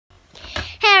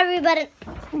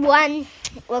everybody.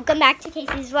 Welcome back to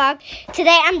Casey's vlog.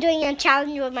 Today I'm doing a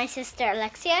challenge with my sister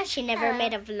Alexia. She never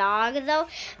made a vlog though,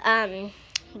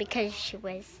 because she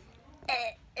was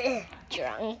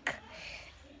drunk.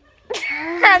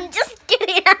 I'm just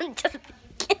kidding.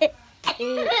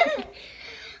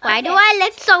 Why do I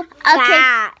look so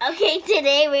fat? Okay,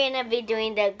 today we're gonna be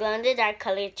doing the glow in the dark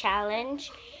color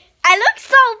challenge. I look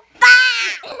so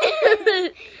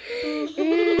fat.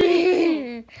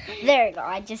 There we go.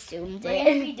 I just zoomed We're gonna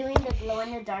it. be doing the glow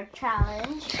in the dark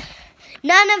challenge.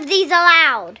 None of these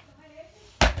allowed.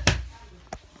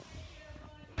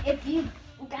 If you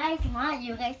guys want,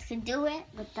 you guys can do it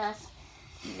with us.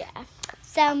 Yeah.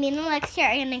 So me and Alexia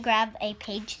are gonna grab a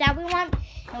page that we want,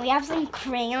 and we have some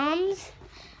crayons,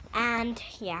 and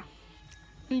yeah.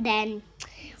 And then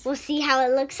we'll see how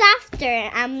it looks after.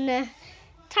 I'm gonna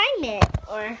time it,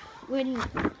 or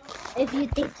if you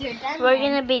think you're done. We're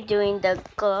gonna be doing the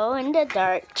glow in the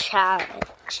dark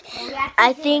challenge.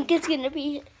 I think it's gonna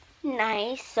be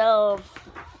nice. So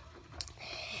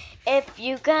if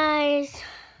you guys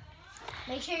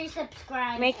Make sure you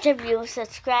subscribe. make sure you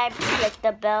subscribe, click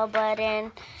the bell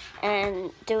button,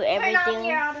 and do everything. Turn on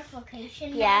your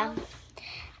notification. Yeah. bell.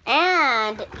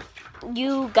 And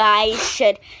you guys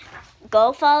should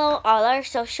go follow all our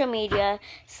social media,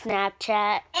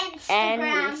 Snapchat and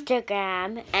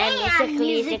Instagram and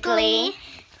Musically.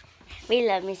 We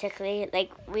love Musically.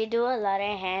 Like, we do a lot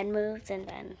of hand moves and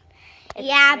then it's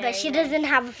Yeah, really but she nice. doesn't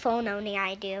have a phone. Only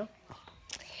I do.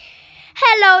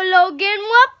 Hello, Logan.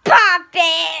 What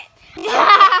poppin'?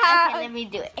 Okay, let me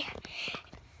do it.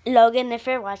 Logan, if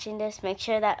you're watching this, make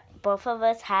sure that both of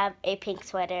us have a pink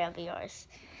sweater of yours.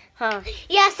 Huh?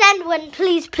 Yeah, send one,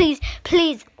 please, please,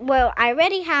 please. Well, I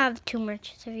already have two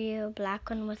merches of you. Black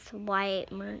one with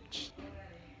white merch.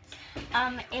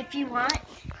 If you want,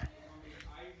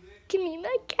 Give me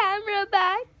my camera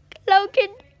back,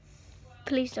 Logan.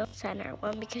 Please don't send her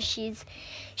one because she's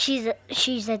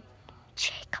a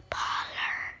Jacob Holler.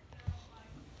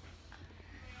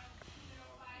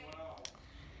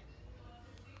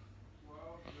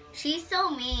 she's so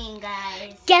mean,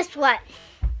 guys. Guess what?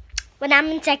 When I'm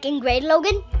in second grade,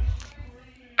 Logan,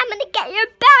 I'm gonna get your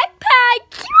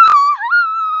backpack.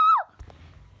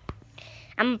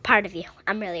 I'm a part of you.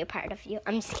 I'm really a part of you.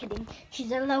 I'm just kidding.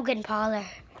 She's a Logan Pauler.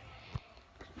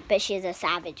 But she's a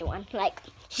savage one. Like,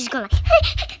 she's going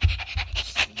like...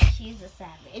 She's a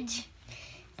savage.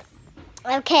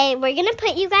 Okay, we're gonna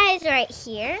put you guys right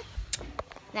here.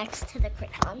 Next to the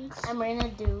crayons. And we're gonna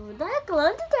do the glow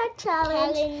in the dark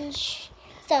challenge.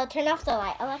 So, turn off the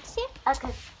light, Alexia. Okay.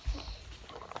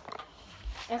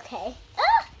 Okay.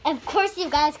 Of course, you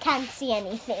guys can't see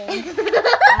anything.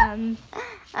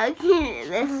 Okay,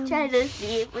 let's try to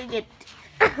see if we get.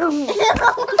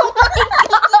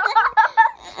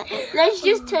 Let's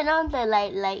just turn on the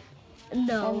light.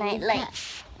 No. The night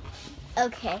light.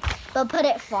 Okay, but put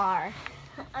it far.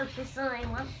 Okay, so I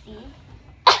want to see.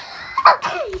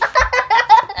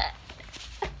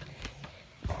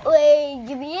 Wait,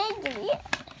 give me it. There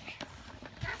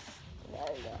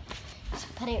we go.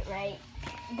 Just put it right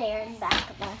there in back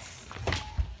of us.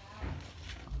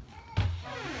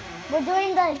 We're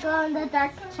doing the glow in the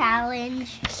dark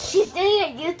challenge. She's doing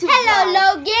a YouTube. Hello,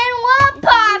 Logan. What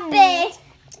poppin'?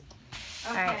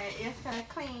 Okay, Alright. it's gonna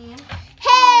clean.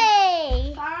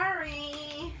 Hey.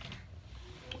 Sorry.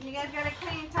 You guys gotta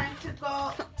clean. Time to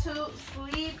go to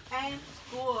sleep and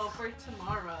school for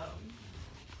tomorrow.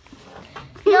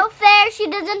 No fair. She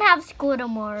doesn't have school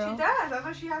tomorrow. She does. I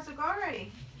thought she has to go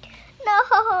already. No.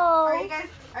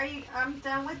 I'm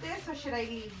done with this, or should I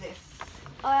leave this?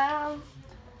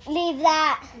 Leave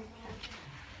that.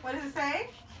 What does it say?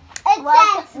 It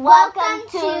says, Welcome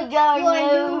to your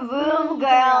new room,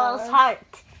 girls'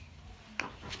 heart.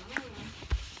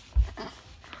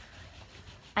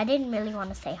 I didn't really want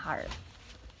to say heart.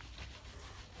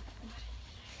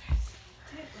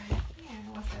 Yeah,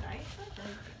 what's it?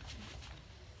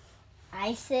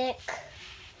 Isaac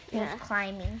Yeah. is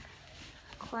climbing.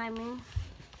 Climbing.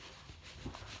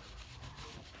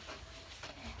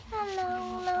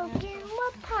 Hello, Logan.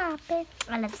 What poppin'?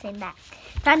 I love saying that.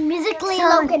 It's on Musically, So-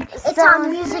 Logan. It's so-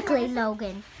 on Musically,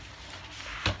 Logan.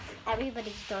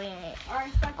 Everybody's doing it.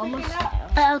 Alright, start picking Almost.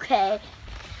 up. Okay.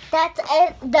 That's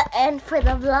it, the end for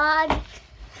the vlog.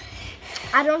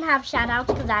 I don't have shout outs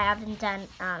because I haven't done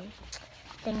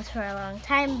things for a long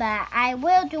time, but I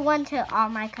will do one to all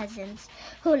my cousins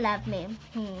who love me.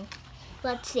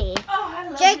 Let's see. Oh, I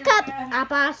love Jacob, your hair.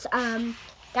 Abbas,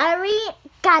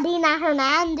 Karina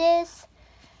Hernandez,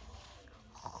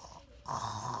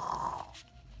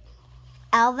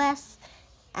 Elvis,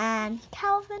 and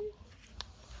Calvin.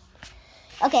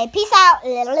 Okay, peace out.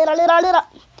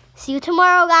 See you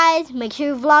tomorrow, guys. Make sure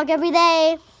you vlog every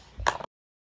day.